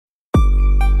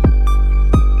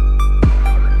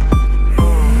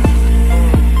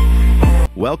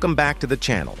welcome back to the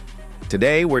channel.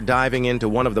 Today we're diving into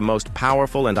one of the most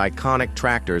powerful and iconic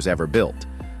tractors ever built,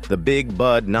 the Big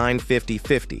Bud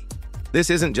 950/50. This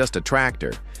isn't just a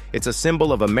tractor, it's a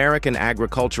symbol of American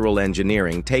agricultural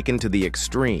engineering taken to the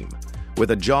extreme.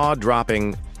 With a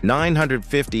jaw-dropping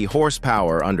 950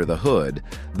 horsepower under the hood,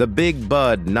 the Big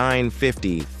Bud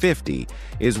 950/50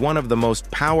 is one of the most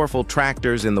powerful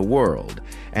tractors in the world,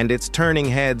 and it's turning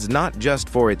heads not just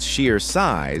for its sheer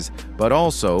size, but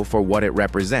also for what it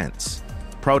represents: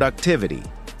 productivity,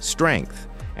 strength,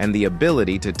 and the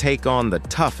ability to take on the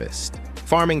toughest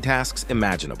farming tasks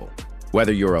imaginable.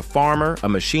 Whether you're a farmer, a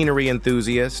machinery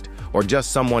enthusiast, or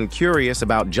just someone curious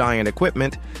about giant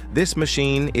equipment, this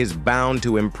machine is bound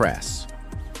to impress.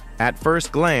 At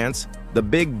first glance, the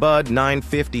Big Bud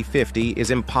 950/50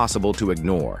 is impossible to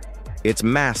ignore. It's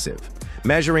massive,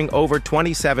 measuring over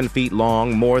 27 feet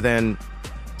long, more than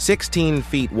 16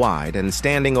 feet wide, and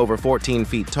standing over 14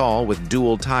 feet tall with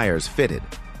dual tires fitted.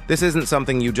 This isn't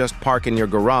something you just park in your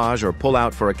garage or pull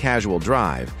out for a casual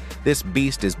drive. This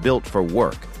beast is built for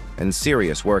work, and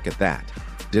serious work at that.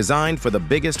 Designed for the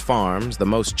biggest farms, the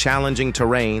most challenging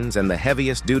terrains, and the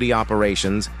heaviest duty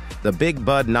operations, the Big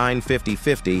Bud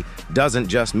 950/50 doesn't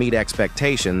just meet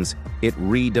expectations, it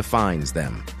redefines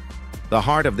them. The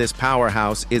heart of this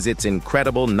powerhouse is its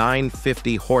incredible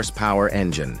 950 horsepower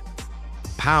engine.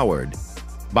 Powered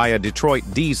by a Detroit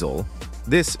diesel,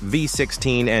 this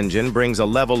V16 engine brings a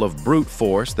level of brute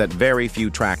force that very few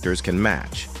tractors can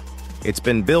match. It's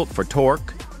been built for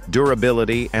torque,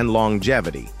 durability, and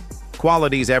longevity,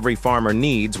 qualities every farmer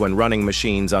needs when running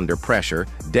machines under pressure,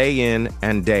 day in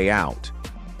and day out.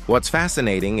 What's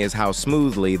fascinating is how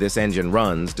smoothly this engine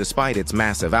runs despite its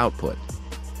massive output.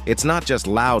 It's not just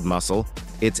loud muscle,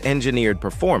 it's engineered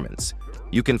performance.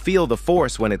 You can feel the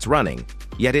force when it's running,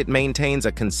 yet it maintains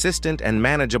a consistent and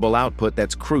manageable output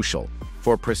that's crucial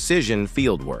for precision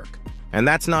field work. And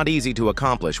that's not easy to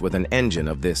accomplish with an engine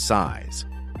of this size.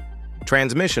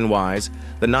 Transmission-wise,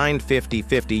 the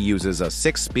 950/50 uses a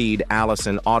 6-speed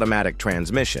Allison automatic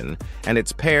transmission, and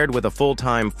it's paired with a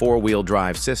full-time 4-wheel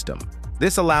drive system.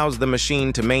 This allows the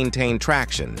machine to maintain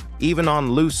traction, even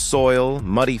on loose soil,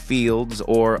 muddy fields,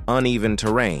 or uneven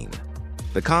terrain.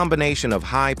 The combination of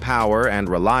high power and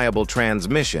reliable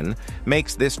transmission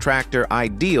makes this tractor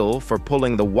ideal for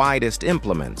pulling the widest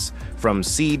implements, from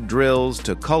seed drills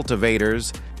to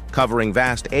cultivators, covering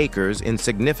vast acres in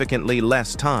significantly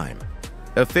less time.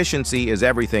 Efficiency is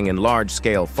everything in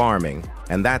large-scale farming,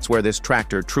 and that's where this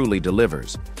tractor truly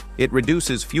delivers. It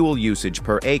reduces fuel usage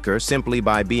per acre simply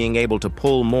by being able to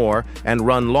pull more and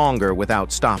run longer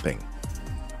without stopping.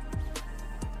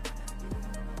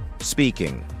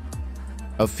 Speaking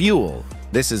of fuel,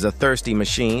 this is a thirsty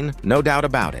machine, no doubt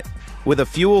about it. With a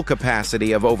fuel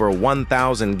capacity of over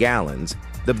 1,000 gallons,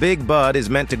 the Big Bud is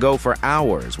meant to go for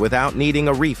hours without needing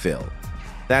a refill.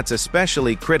 That's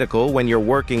especially critical when you're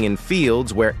working in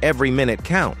fields where every minute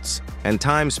counts, and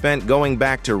time spent going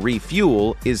back to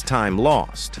refuel is time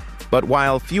lost. But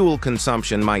while fuel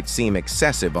consumption might seem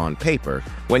excessive on paper,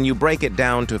 when you break it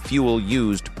down to fuel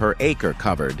used per acre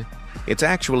covered, it's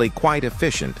actually quite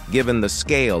efficient given the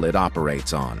scale it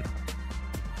operates on.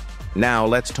 Now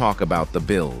let's talk about the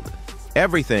build.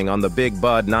 Everything on the Big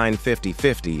Bud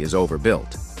 950/50 is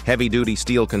overbuilt. Heavy-duty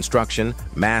steel construction,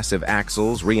 massive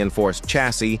axles, reinforced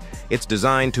chassis, it's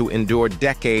designed to endure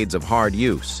decades of hard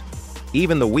use.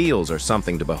 Even the wheels are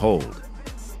something to behold.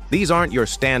 These aren't your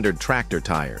standard tractor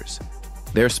tires.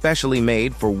 They're specially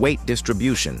made for weight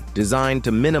distribution, designed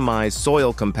to minimize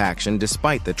soil compaction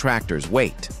despite the tractor's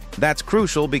weight. That's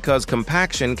crucial because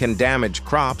compaction can damage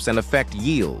crops and affect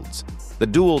yields. The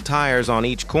dual tires on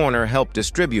each corner help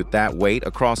distribute that weight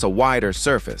across a wider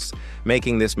surface,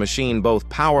 making this machine both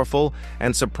powerful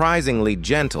and surprisingly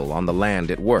gentle on the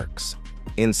land it works.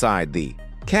 Inside the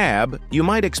cab, you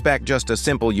might expect just a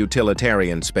simple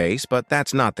utilitarian space, but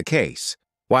that's not the case.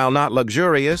 While not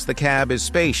luxurious, the cab is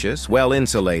spacious,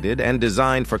 well-insulated, and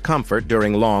designed for comfort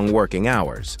during long working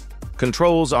hours.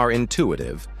 Controls are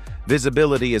intuitive.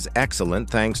 Visibility is excellent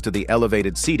thanks to the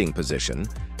elevated seating position,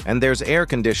 and there's air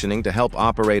conditioning to help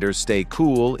operators stay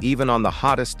cool even on the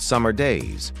hottest summer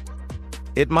days.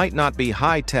 It might not be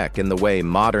high-tech in the way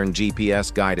modern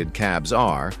GPS-guided cabs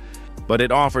are, but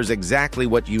it offers exactly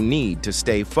what you need to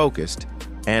stay focused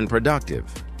and productive.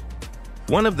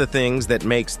 One of the things that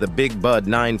makes the Big Bud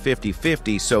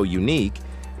 950/50 so unique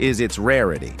is its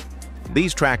rarity.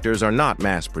 These tractors are not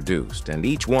mass-produced, and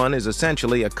each one is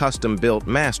essentially a custom-built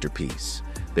masterpiece.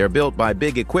 They're built by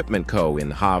Big Equipment Co. in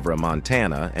Havre,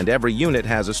 Montana, and every unit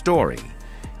has a story.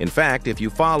 In fact, if you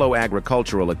follow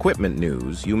agricultural equipment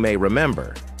news, you may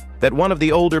remember that one of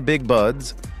the older Big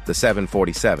Buds the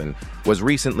 747, was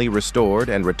recently restored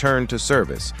and returned to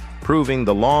service, proving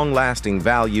the long-lasting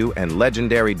value and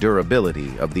legendary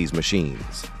durability of these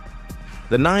machines.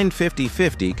 The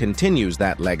 950-50 continues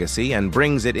that legacy and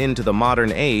brings it into the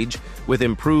modern age with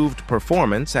improved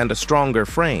performance and a stronger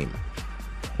frame.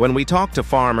 When we talk to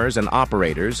farmers and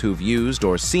operators who've used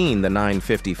or seen the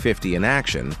 950-50 in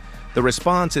action, the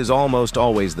response is almost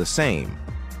always the same: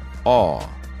 awe.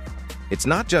 It's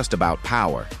not just about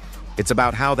power. It's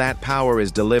about how that power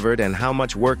is delivered and how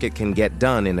much work it can get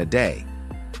done in a day.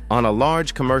 On a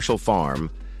large commercial farm,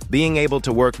 being able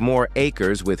to work more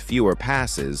acres with fewer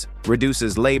passes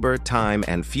reduces labor, time,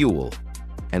 and fuel.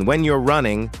 And when you're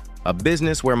running a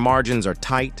business where margins are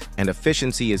tight and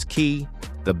efficiency is key,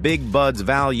 the Big Bud's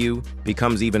value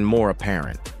becomes even more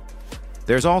apparent.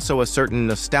 There's also a certain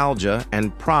nostalgia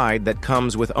and pride that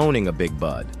comes with owning a Big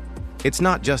Bud. It's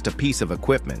not just a piece of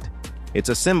equipment. It's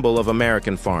a symbol of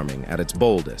American farming at its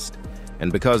boldest.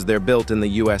 And because they're built in the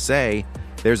USA,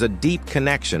 there's a deep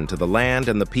connection to the land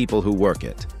and the people who work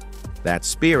it. That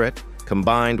spirit,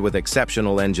 combined with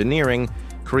exceptional engineering,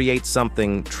 creates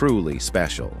something truly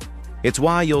special. It's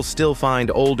why you'll still find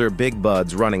older Big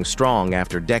Buds running strong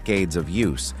after decades of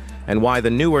use, and why the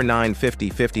newer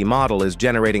 950-50 model is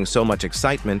generating so much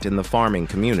excitement in the farming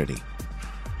community.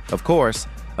 Of course,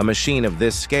 a machine of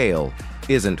this scale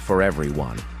isn't for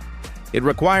everyone. It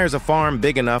requires a farm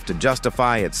big enough to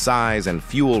justify its size and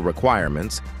fuel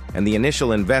requirements, and the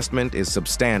initial investment is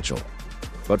substantial.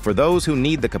 But for those who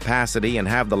need the capacity and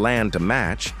have the land to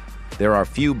match, there are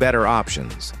few better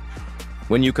options.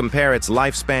 When you compare its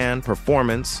lifespan,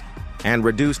 performance, and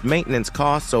reduced maintenance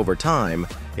costs over time,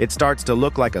 it starts to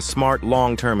look like a smart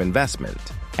long-term investment.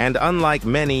 And unlike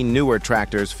many newer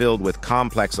tractors filled with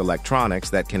complex electronics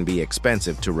that can be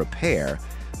expensive to repair,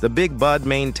 the Big Bud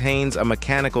maintains a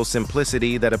mechanical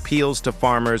simplicity that appeals to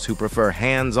farmers who prefer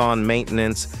hands-on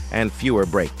maintenance and fewer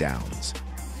breakdowns.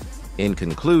 In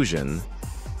conclusion,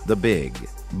 the Big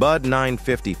Bud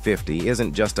 950-50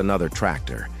 isn't just another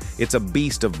tractor. It's a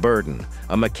beast of burden,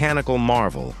 a mechanical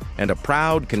marvel, and a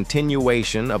proud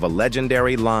continuation of a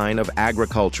legendary line of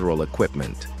agricultural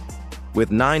equipment.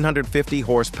 With 950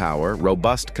 horsepower,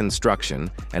 robust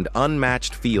construction, and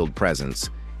unmatched field presence,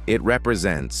 it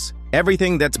represents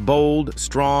everything that's bold,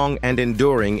 strong, and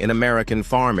enduring in American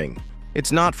farming.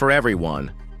 It's not for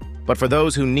everyone, but for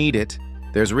those who need it,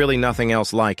 there's really nothing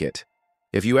else like it.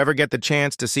 If you ever get the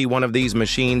chance to see one of these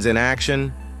machines in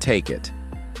action, take it.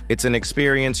 It's an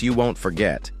experience you won't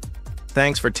forget.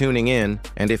 Thanks for tuning in,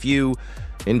 and if you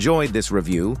enjoyed this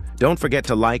review, don't forget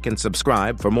to like and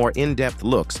subscribe for more in-depth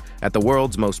looks at the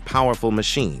world's most powerful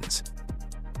machines.